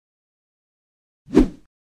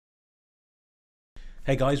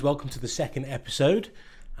Hey guys, welcome to the second episode.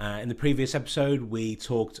 In the previous episode, we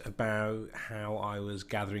talked about how I was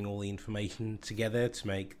gathering all the information together to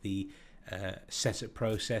make the setup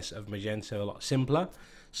process of Magento a lot simpler.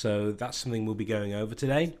 So that's something we'll be going over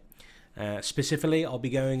today. Specifically, I'll be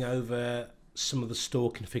going over some of the store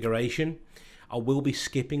configuration. I will be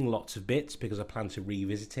skipping lots of bits because I plan to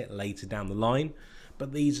revisit it later down the line.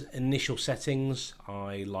 But these initial settings,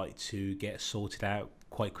 I like to get sorted out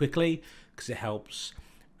quite quickly because it helps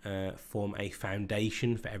form a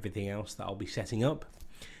foundation for everything else that I'll be setting up.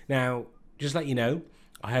 Now, just to let you know,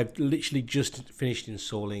 I have literally just finished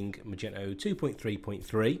installing Magento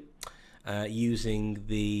 2.3.3 using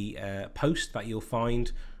the post that you'll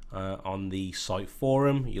find on the site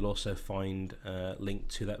forum. You'll also find a link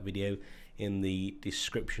to that video in the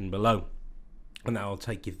description below. And that will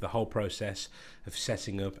take you through the whole process of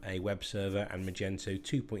setting up a web server and Magento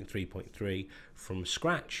 2.3.3 from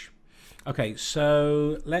scratch. Okay,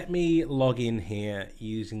 so let me log in here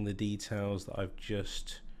using the details that I've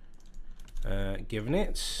just given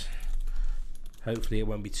it. Hopefully it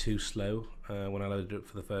won't be too slow when I load it up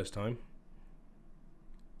for the first time.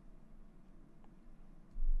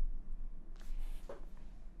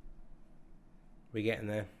 We're getting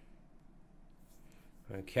there.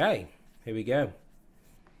 Okay, here we go.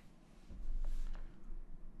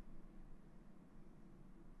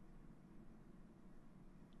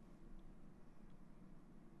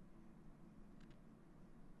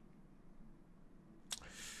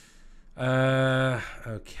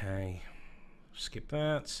 Okay, skip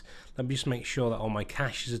that. Let me just make sure that all my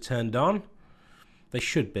caches are turned on. They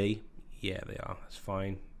should be. Yeah, they are. That's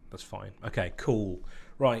fine. That's fine. Okay, cool.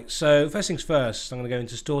 Right, so first things first, I'm going to go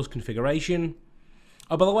into stores configuration.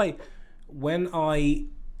 Oh, by the way, when I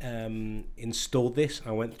installed this,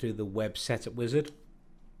 I went through the web setup wizard.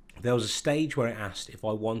 There was a stage where it asked if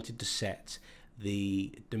I wanted to set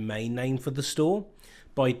the domain name for the store.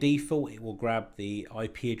 By default, it will grab the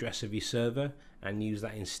IP address of your server and use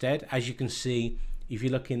that instead. As you can see, if you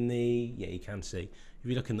look in the, you can see, if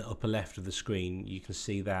you look in the upper left of the screen, you can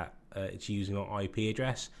see that it's using our IP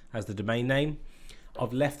address as the domain name.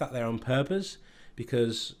 I've left that there on purpose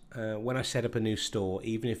because when I set up a new store,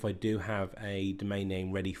 even if I do have a domain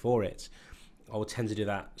name ready for it, I will tend to do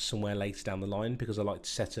that somewhere later down the line because I like to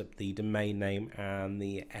set up the domain name and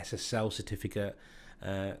the SSL certificate,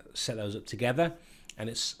 set those up together. And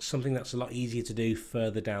it's something that's a lot easier to do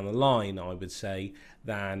further down the line, I would say,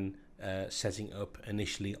 than setting up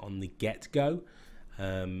initially on the get-go.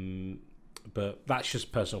 But that's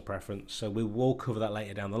just personal preference, so we will cover that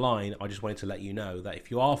later down the line. I just wanted to let you know that if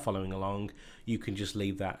you are following along, you can just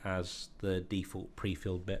leave that as the default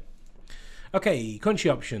pre-filled bit. Okay, country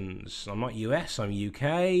options. I'm not US, I'm UK.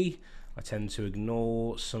 I tend to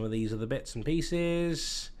ignore some of these other bits and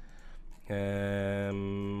pieces.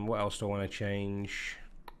 What else do I want to change?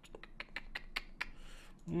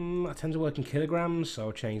 I tend to work in kilograms, so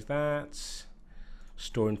I'll change that.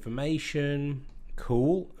 Store information.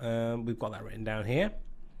 Cool. We've got that written down here.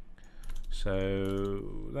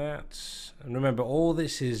 So that's, and remember, all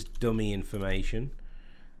this is dummy information.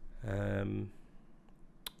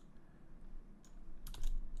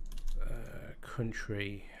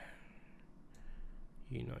 Country,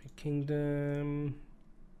 United Kingdom.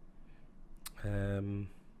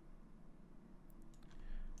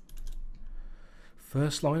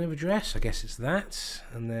 First line of address, I guess it's that,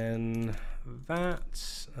 and then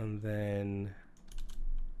that, and then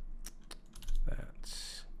that.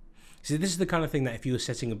 See, this is the kind of thing that if you were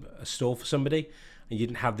setting up a store for somebody and you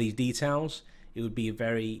didn't have these details, it would be a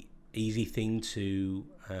very easy thing to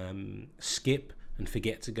skip and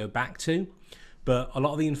forget to go back to. But a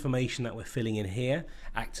lot of the information that we're filling in here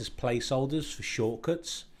acts as placeholders for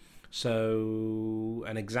shortcuts. So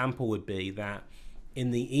an example would be that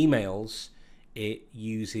in the emails, it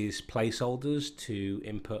uses placeholders to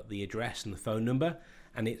input the address and the phone number,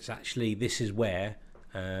 and it's actually, this is where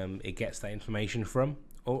it gets that information from,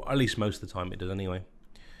 or at least most of the time it does anyway.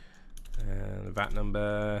 The VAT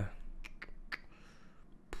number,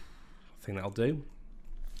 I think that'll do.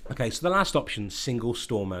 Okay, so the last option, single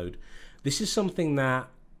store mode. This is something that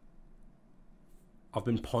I've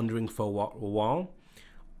been pondering for a while.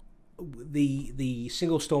 The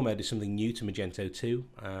single store mode is something new to Magento 2.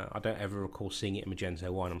 I don't ever recall seeing it in Magento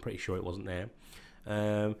 1. I'm pretty sure it wasn't there.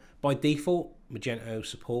 By default, Magento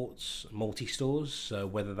supports multi-stores, so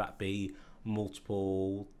whether that be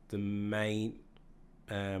multiple domain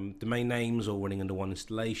names or running under one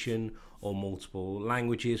installation, or multiple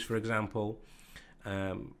languages, for example.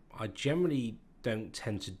 I generally don't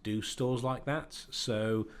tend to do stores like that,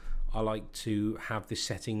 so I like to have this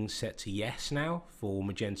setting set to yes now for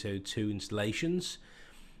Magento 2 installations.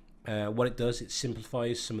 What it does, it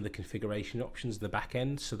simplifies some of the configuration options in the back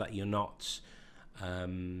end so that you're not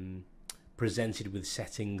presented with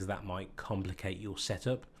settings that might complicate your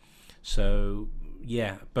setup. So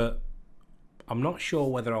yeah, but I'm not sure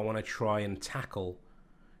whether I want to try and tackle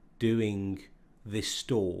doing this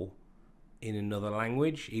store in another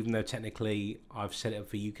language, even though technically I've set it up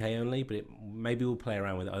for UK only, but maybe we'll play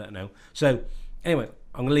around with it, I don't know. So anyway,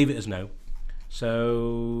 I'm gonna leave it as no.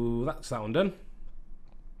 So that's that one done.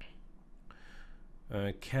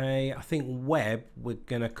 Okay, I think web we're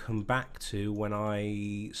gonna come back to when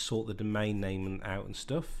I sort the domain name out and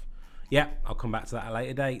stuff. Yeah, I'll come back to that at a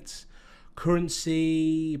later date.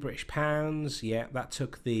 Currency, British pounds, yeah, that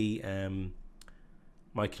took the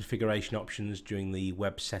my configuration options during the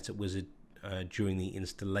web setup wizard during the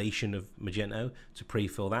installation of Magento to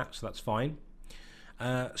pre-fill that, so that's fine.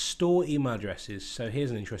 Store email addresses. So here's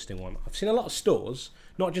an interesting one. I've seen a lot of stores,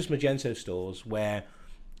 not just Magento stores, where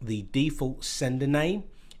the default sender name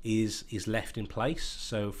is left in place.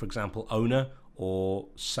 So for example, owner or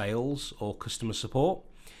sales or customer support.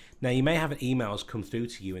 Now you may have emails come through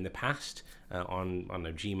to you in the past on, I don't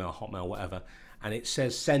know, Gmail, Hotmail, whatever, and it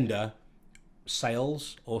says sender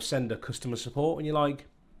sales or sender customer support, and you're like,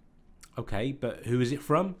 okay, but who is it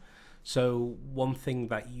from? So one thing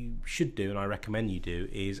that you should do, and I recommend you do,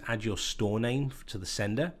 is add your store name to the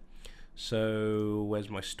sender. So where's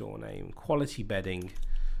my store name? Quality bedding.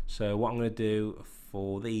 So what I'm going to do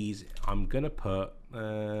for these, I'm going to put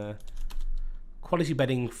quality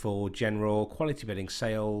bedding for general, quality bedding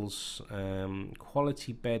sales,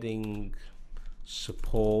 quality bedding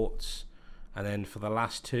support, and then for the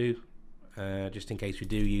last two, just in case we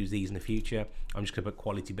do use these in the future, I'm just going to put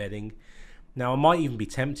quality bedding. Now I might even be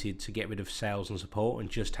tempted to get rid of sales and support and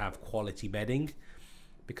just have quality bedding,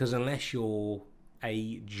 because unless you're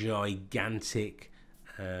a gigantic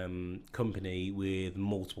company with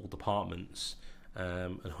multiple departments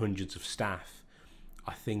and hundreds of staff,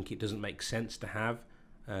 I think it doesn't make sense to have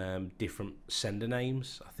different sender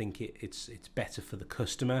names. I think it's better for the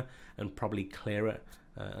customer and probably clearer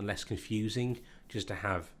and less confusing just to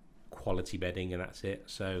have quality bedding, and that's it.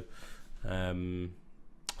 So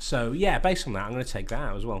so yeah, based on that, I'm going to take that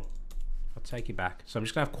out as well. I'll take it back. So I'm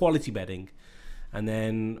just going to have quality bedding, and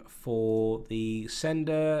then for the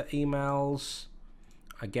sender emails,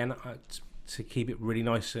 again, to keep it really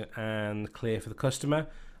nice and clear for the customer,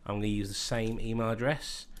 I'm going to use the same email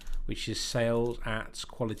address, which is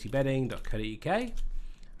sales@qualitybedding.co.uk, and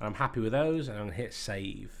I'm happy with those, and I'm going to hit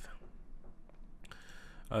save.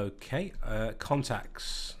 Okay,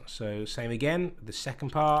 contacts. So same again, the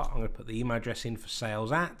second part, I'm going to put the email address in for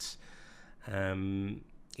sales at,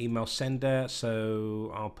 email sender, so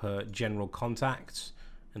I'll put general contacts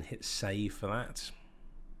and hit save for that.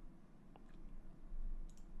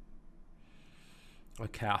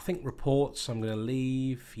 Okay, I think reports I'm going to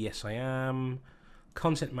leave. Yes, I am.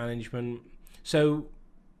 Content management. So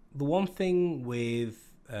the one thing with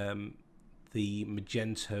the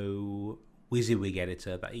Magento WYSIWYG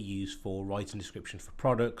editor that you use for writing description for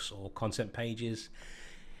products or content pages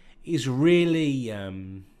is really,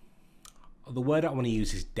 the word I want to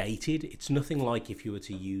use is dated. It's nothing like if you were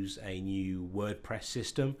to use a new WordPress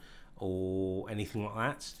system or anything like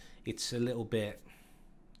that. It's a little bit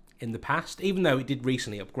in the past, even though it did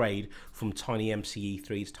recently upgrade from TinyMCE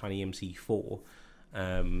 3 to TinyMCE 4.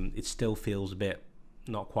 It still feels a bit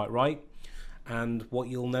not quite right. And what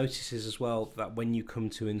you'll notice is as well that when you come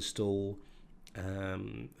to install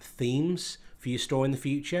themes for your store in the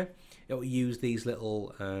future, it will use these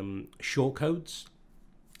little shortcodes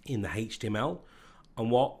in the HTML. And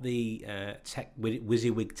what the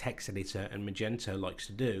WYSIWYG text editor and Magento likes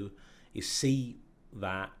to do is see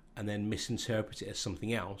that and then misinterpret it as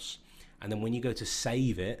something else. And then when you go to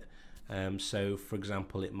save it, so for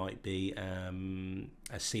example, it might be a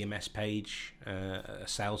CMS page, a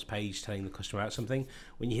sales page telling the customer about something.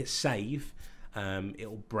 When you hit save, it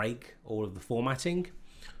will break all of the formatting.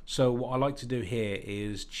 So what I like to do here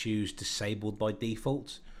is choose disabled by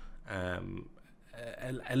default.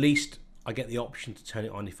 At least I get the option to turn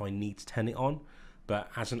it on if I need to turn it on.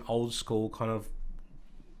 But as an old school kind of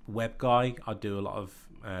web guy, I do a lot of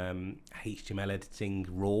HTML editing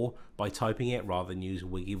raw by typing it rather than use a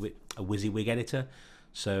WYSIWYG editor.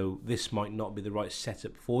 So this might not be the right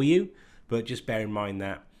setup for you, but just bear in mind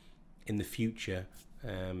that in the future,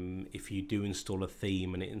 if you do install a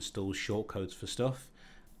theme and it installs shortcodes for stuff,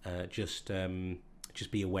 just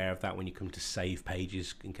be aware of that when you come to save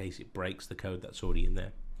pages in case it breaks the code that's already in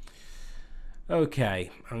there.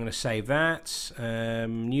 Okay, I'm going to save that.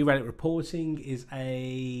 New Reddit reporting is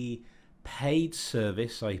a paid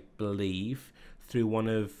service, I believe, through one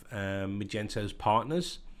of Magento's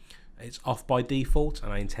partners. It's off by default,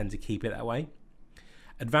 and I intend to keep it that way.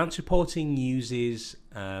 Advanced reporting uses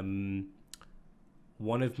one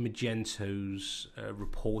of Magento's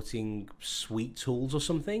reporting suite tools or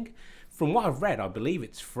something. From what I've read, I believe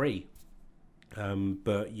it's free,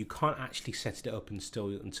 but you can't actually set it up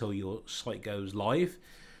until your site goes live,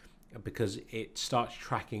 because it starts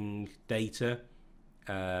tracking data.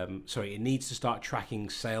 It needs to start tracking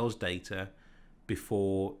sales data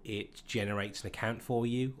before it generates an account for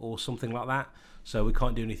you or something like that. So we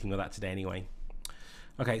can't do anything with that today anyway.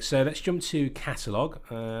 Okay, so let's jump to catalog.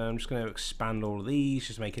 I'm just going to expand all of these,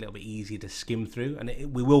 just make it a little bit easier to skim through, and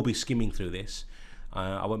we will be skimming through this.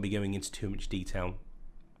 I won't be going into too much detail,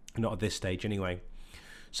 not at this stage anyway.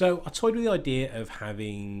 So I toyed with the idea of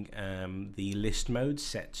having the list mode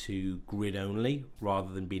set to grid only,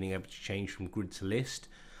 rather than being able to change from grid to list.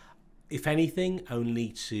 If anything, only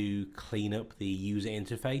to clean up the user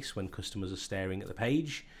interface when customers are staring at the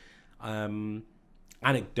page.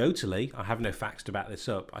 Anecdotally, I have no facts to back this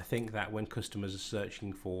up. I think that when customers are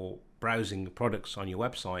searching for browsing products on your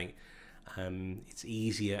website, it's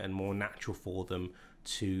easier and more natural for them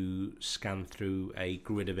to scan through a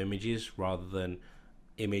grid of images rather than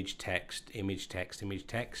image, text, image, text, image,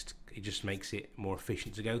 text. It just makes it more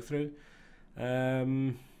efficient to go through.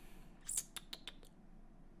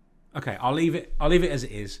 Okay, I'll leave it as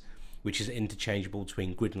it is, which is interchangeable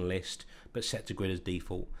between grid and list, but set to grid as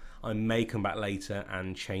default. I may come back later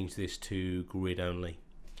and change this to grid only,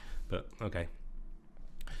 but okay.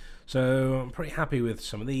 So I'm pretty happy with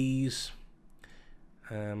some of these.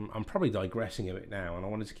 I'm probably digressing a bit now, and I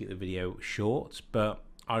wanted to keep the video short, but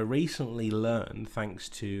I recently learned, thanks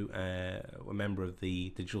to a member of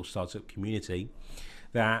the digital startup community,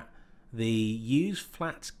 that the use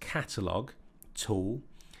flat catalog tool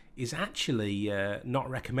is actually not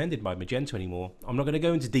recommended by Magento anymore. I'm not going to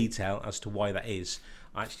go into detail as to why that is.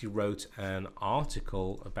 I actually wrote an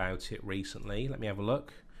article about it recently. Let me have a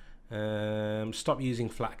look. Stop using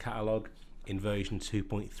flat catalog in version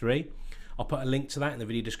 2.3. I'll put a link to that in the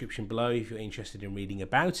video description below if you're interested in reading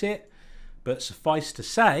about it. But suffice to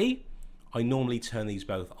say, I normally turn these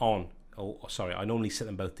both on. I normally set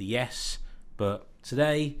them both to yes, but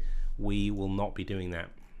today we will not be doing that.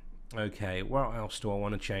 Okay, what else do I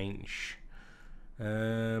want to change?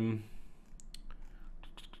 I'm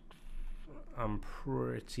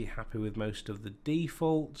pretty happy with most of the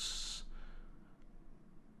defaults.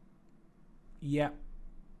 Yep.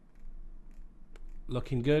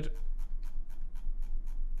 Looking good.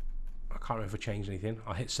 I can't remember if I changed anything.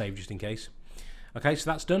 I'll hit save just in case. Okay,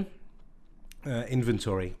 so that's done.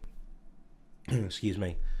 Inventory. Excuse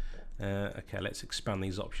me. Okay, let's expand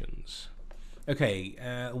these options. Okay,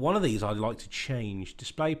 one of these I'd like to change.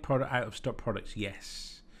 Display product out of stock products,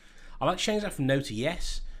 yes. I like to change that from no to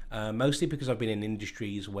yes, mostly because I've been in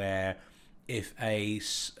industries where if a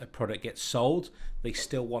product gets sold, they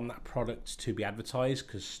still want that product to be advertised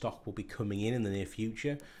because stock will be coming in the near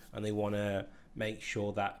future, and they want to make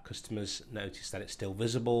sure that customers notice that it's still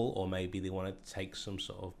visible, or maybe they want to take some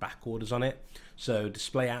sort of back orders on it. So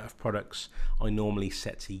display out of products, I normally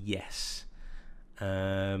set to yes.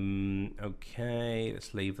 Okay,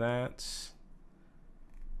 let's leave that.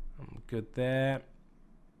 I'm good there.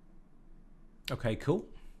 Okay, cool.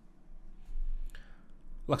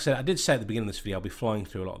 Like I said, I did say at the beginning of this video, I'll be flying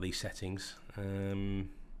through a lot of these settings. And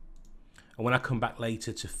when I come back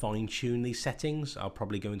later to fine tune these settings, I'll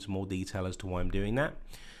probably go into more detail as to why I'm doing that.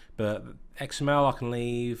 But XML I can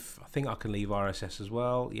leave. I think I can leave RSS as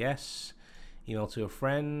well. Yes. Email to a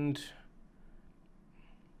friend.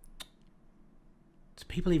 Do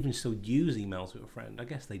people even still use email to a friend? I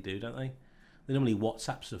guess they do, don't they? They normally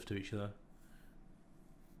WhatsApp stuff to each other.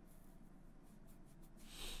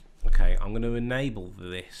 Okay, I'm going to enable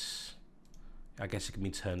this. I guess it can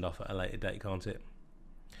be turned off at a later date, can't it?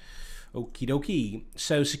 Okie dokie.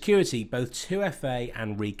 So security, both 2FA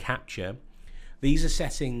and reCAPTCHA. These are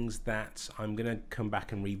settings that I'm going to come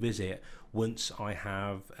back and revisit once I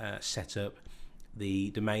have set up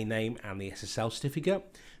the domain name and the SSL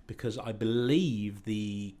certificate, because I believe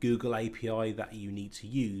the Google API that you need to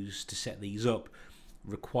use to set these up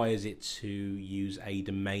requires it to use a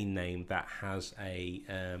domain name that has a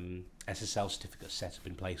SSL certificate set up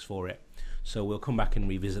in place for it. So we'll come back and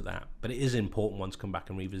revisit that, but it is an important one to come back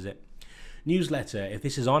and revisit. Newsletter, if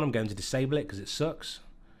this is on, I'm going to disable it because it sucks.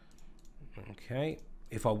 Okay,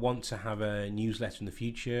 if I want to have a newsletter in the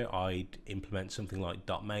future, I'd implement something like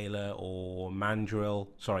 .mailer or MailChimp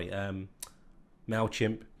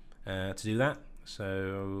to do that.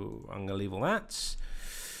 So I'm going to leave all that.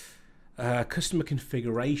 Customer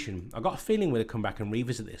configuration. I got a feeling we'll come back and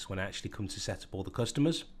revisit this when I actually come to set up all the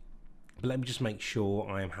customers. But let me just make sure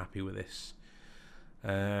I am happy with this.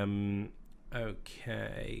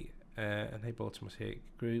 Okay. Enable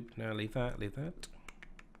automatic group. No, leave that. Leave that.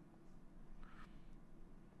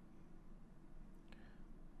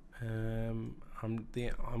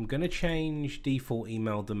 I'm going to change default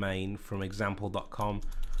email domain from example.com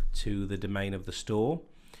to the domain of the store.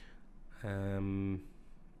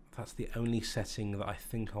 That's the only setting that I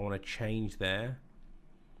think I want to change there.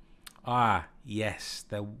 Ah, yes,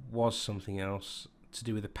 there was something else to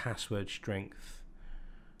do with the password strength.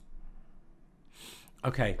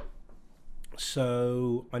 Okay,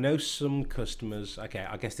 so I know some customers, okay,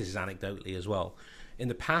 I guess this is anecdotally as well. In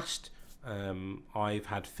the past, I've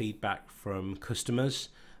had feedback from customers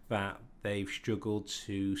that they've struggled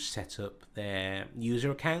to set up their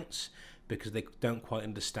user accounts because they don't quite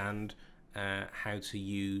understand how to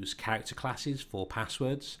use character classes for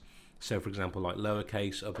passwords. So for example, like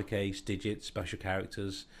lowercase, uppercase, digits, special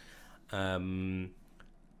characters. So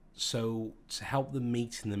to help them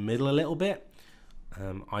meet in the middle a little bit,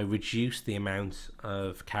 I reduced the amount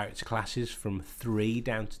of character classes from 3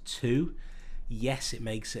 down to 2. Yes, it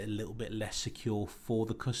makes it a little bit less secure for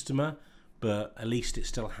the customer, but at least it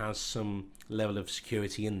still has some level of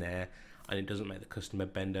security in there, and it doesn't make the customer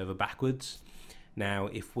bend over backwards. Now,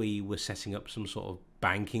 if we were setting up some sort of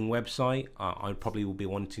banking website, I probably will be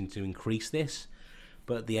wanting to increase this,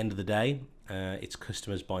 but at the end of the day, it's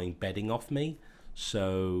customers buying bedding off me,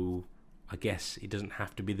 so I guess it doesn't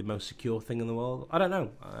have to be the most secure thing in the world. I don't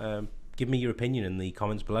know. Give me your opinion in the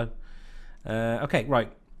comments below. Okay,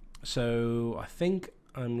 right. So I think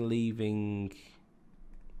I'm leaving.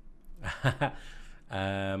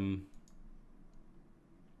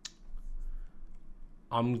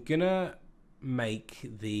 I'm gonna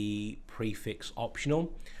make the prefix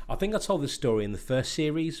optional. I think I told this story in the first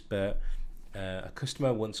series, but a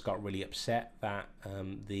customer once got really upset that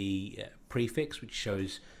the prefix, which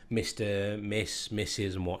shows Mr., Miss,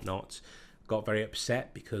 Mrs. and whatnot, got very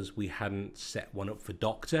upset because we hadn't set one up for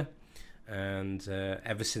doctor. And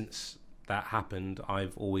ever since that happened,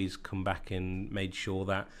 I've always come back and made sure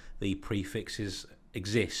that the prefixes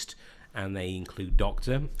exist and they include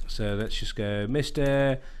doctor. So let's just go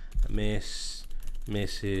Mr., Miss,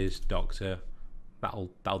 Mrs., Doctor.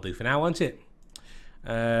 That'll do for now, won't it?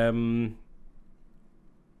 I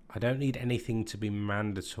don't need anything to be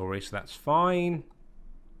mandatory, so that's fine.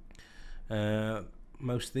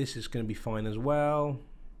 Most of this is going to be fine as well.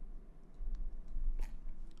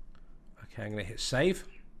 Okay, I'm going to hit save.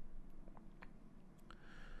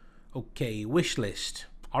 Okay, wish list.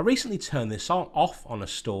 I recently turned this off on a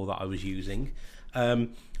store that I was using.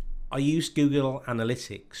 I used Google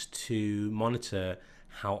Analytics to monitor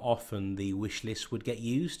how often the wish list would get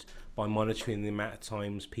used by monitoring the amount of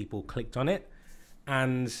times people clicked on it.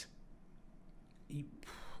 And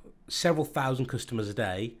several thousand customers a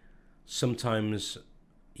day, sometimes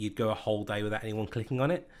you'd go a whole day without anyone clicking on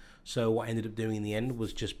it. So what I ended up doing in the end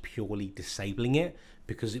was just purely disabling it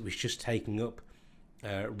because it was just taking up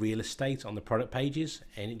real estate on the product pages,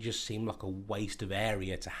 and it just seemed like a waste of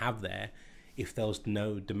area to have there if there was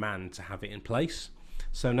no demand to have it in place.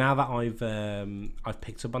 So now that I've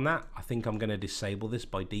picked up on that, I think I'm going to disable this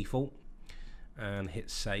by default and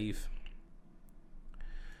hit save.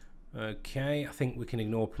 Okay, I think we can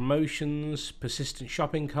ignore promotions, persistent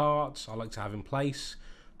shopping carts I like to have in place,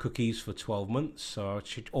 cookies for 12 months, so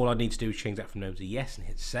all I need to do is change that from no to yes and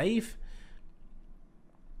hit save.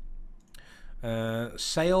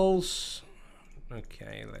 Sales.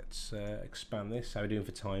 Okay, let's expand this. How are we doing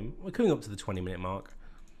for time? We're coming up to the 20-minute mark.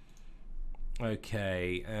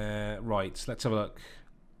 Okay, right, so let's have a look.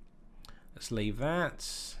 Let's leave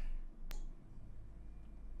that.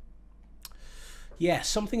 Yeah,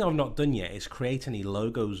 something I've not done yet is create any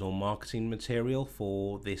logos or marketing material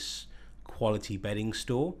for this quality bedding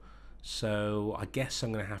store. So I guess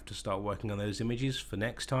I'm going to have to start working on those images for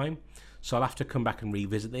next time. So I'll have to come back and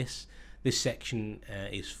revisit this. This section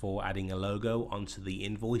is for adding a logo onto the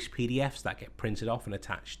invoice PDFs that get printed off and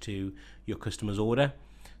attached to your customer's order.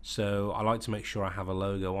 So I like to make sure I have a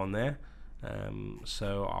logo on there.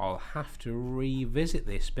 So I'll have to revisit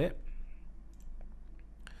this bit.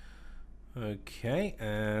 Okay,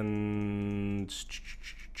 and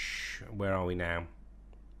where are we now?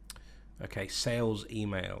 Okay, sales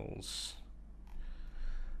emails.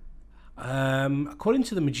 According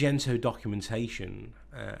to the Magento documentation,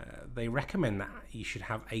 they recommend that you should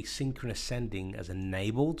have asynchronous sending as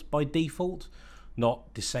enabled by default,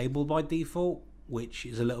 not disabled by default, which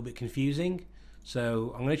is a little bit confusing.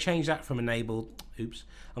 So I'm going to change that from enabled. Oops.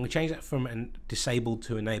 I'm going to change that from disabled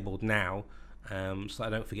to enabled now, so that I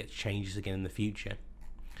don't forget to change this again in the future.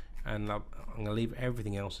 And I'm going to leave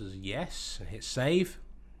everything else as yes and hit save.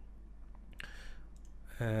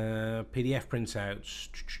 PDF printouts,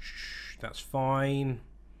 that's fine.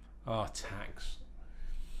 Oh, tax.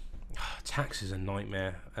 Oh, tax is a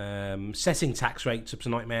nightmare. Setting tax rates up's a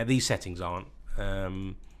nightmare. These settings aren't. Let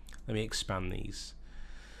me expand these.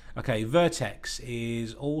 Okay, Vertex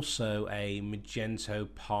is also a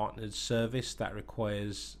Magento partnered service that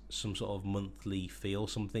requires some sort of monthly fee or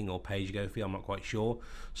something, or pay-as-you-go fee, I'm not quite sure.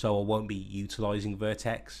 So I won't be utilizing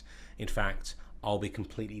Vertex. In fact, I'll be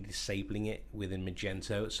completely disabling it within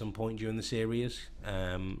Magento at some point during the series.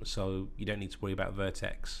 So you don't need to worry about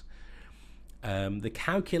Vertex. The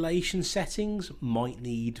calculation settings might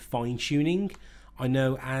need fine-tuning. I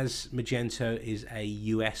know as Magento is a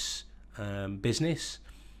US business,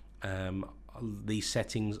 these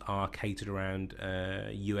settings are catered around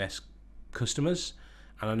US customers,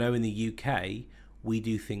 and I know in the UK we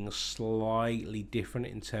do things slightly different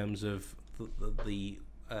in terms of the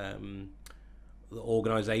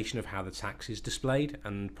organisation of how the tax is displayed,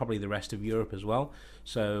 and probably the rest of Europe as well.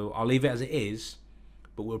 So I'll leave it as it is,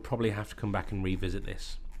 but we'll probably have to come back and revisit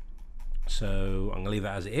this. So I'm going to leave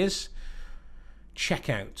that as it is.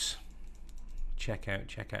 Checkouts.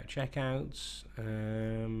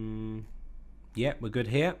 Yeah, we're good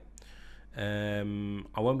here. I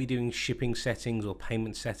won't be doing shipping settings or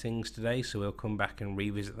payment settings today, so we'll come back and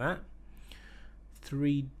revisit that.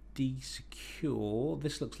 3D Secure.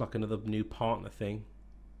 This looks like another new partner thing.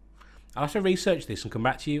 I'll have to research this and come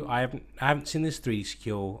back to you. I haven't seen this 3D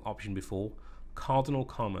Secure option before. Cardinal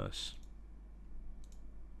Commerce.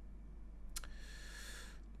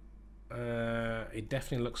 It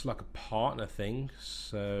definitely looks like a partner thing,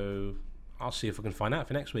 so I'll see if I can find out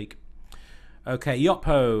for next week. Okay,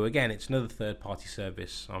 Yotpo, again, it's another third-party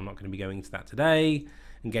service. I'm not going to be going into that today.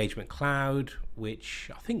 Engagement Cloud,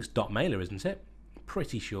 which I think is .mailer, isn't it?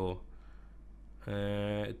 Pretty sure.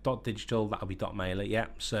 .digital, that'll be .mailer, yeah.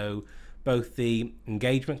 So both the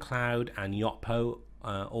Engagement Cloud and Yotpo,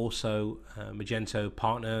 also Magento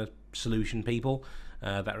partner solution people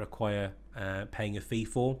that require paying a fee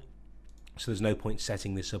for. So there's no point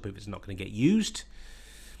setting this up if it's not going to get used.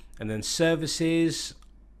 And then services,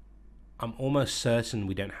 I'm almost certain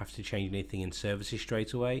we don't have to change anything in services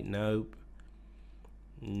straight away. Nope.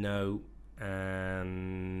 No.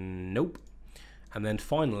 And nope. And then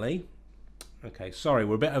finally, okay, sorry,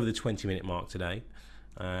 we're a bit over the 20-minute mark today.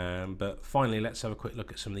 But finally, let's have a quick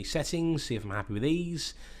look at some of these settings, see if I'm happy with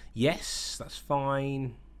these. Yes, that's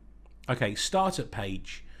fine. Okay, startup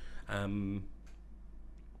page.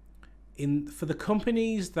 For the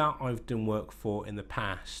companies that I've done work for in the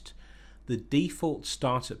past, the default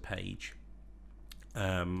startup page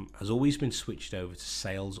has always been switched over to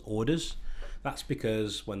sales orders. That's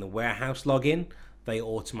because when the warehouse log in, they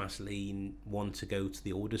automatically want to go to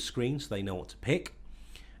the orders screen, so they know what to pick.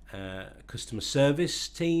 Customer service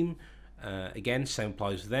team, again, same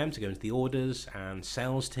applies for them to go into the orders, and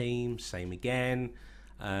sales team, same again.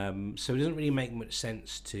 So it doesn't really make much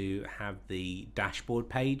sense to have the dashboard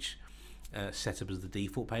page set up as the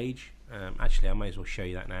default page. Actually, I may as well show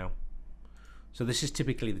you that now. So this is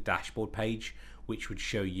typically the dashboard page, which would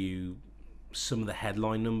show you some of the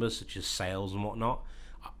headline numbers such as sales and whatnot.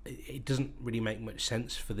 It doesn't really make much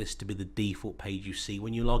sense for this to be the default page you see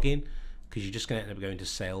when you log in, because you're just going to end up going to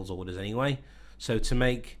sales orders anyway. So to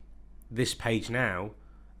make this page now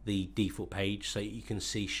the default page so you can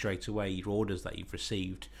see straight away your orders that you've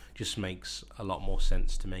received just makes a lot more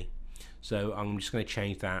sense to me. So I'm just going to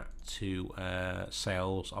change that to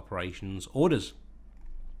sales operations orders.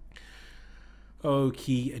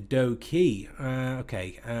 Okie dokie.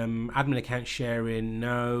 Okay, admin account sharing,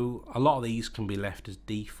 no. A lot of these can be left as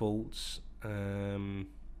defaults, apart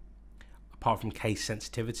from case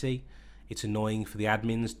sensitivity. It's annoying for the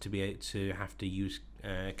admins to be able to have to use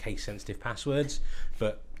case sensitive passwords,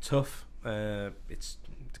 but tough. It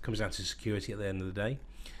comes down to security at the end of the day.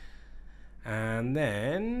 And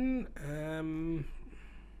then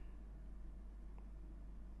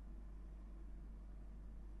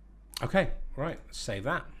okay, right, let's save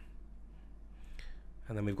that.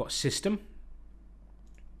 And then we've got system.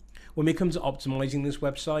 When we come to optimizing this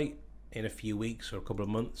website in a few weeks or a couple of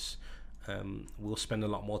months, we'll spend a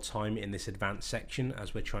lot more time in this advanced section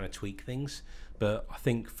as we're trying to tweak things. But I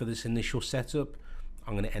think for this initial setup,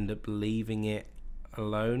 I'm going to end up leaving it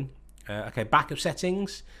alone. Okay, backup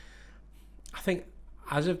settings. I think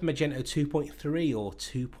as of Magento 2.3 or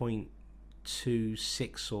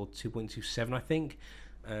 2.26 or 2.27, I think,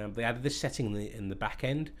 they added this setting in the back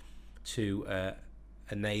end to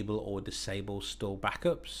enable or disable store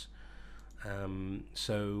backups.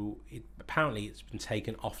 So apparently it's been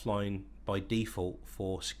taken offline by default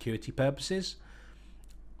for security purposes.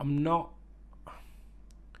 I'm not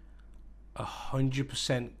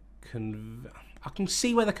 100% I can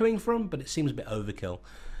see where they're coming from, but it seems a bit overkill.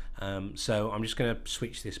 So I'm just going to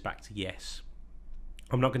switch this back to yes.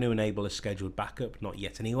 I'm not going to enable a scheduled backup, not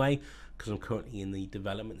yet anyway, because I'm currently in the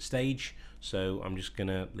development stage. So I'm just going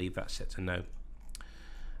to leave that set to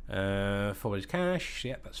no. Forwarded cache,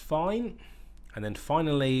 yeah, that's fine. And then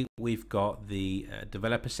finally, we've got the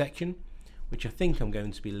developer section, which I think I'm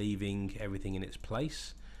going to be leaving everything in its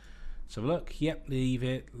place. Let's have a look. Yep, leave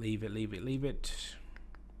it.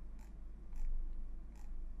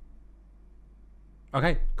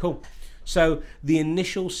 Okay, cool. So the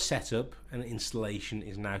initial setup and installation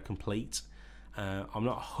is now complete. I'm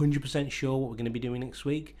not 100% sure what we're going to be doing next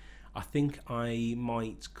week. I think I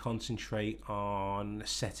might concentrate on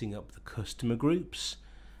setting up the customer groups.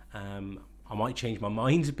 I might change my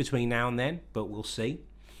mind between now and then, but we'll see.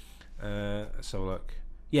 Let's have a look.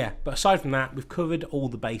 Yeah, but aside from that, we've covered all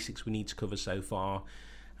the basics we need to cover so far.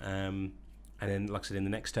 And then, like I said, in the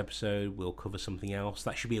next episode, we'll cover something else.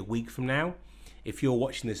 That should be a week from now. If you're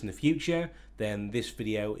watching this in the future, then this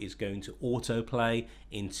video is going to autoplay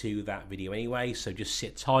into that video anyway. So just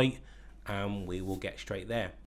sit tight and we will get straight there.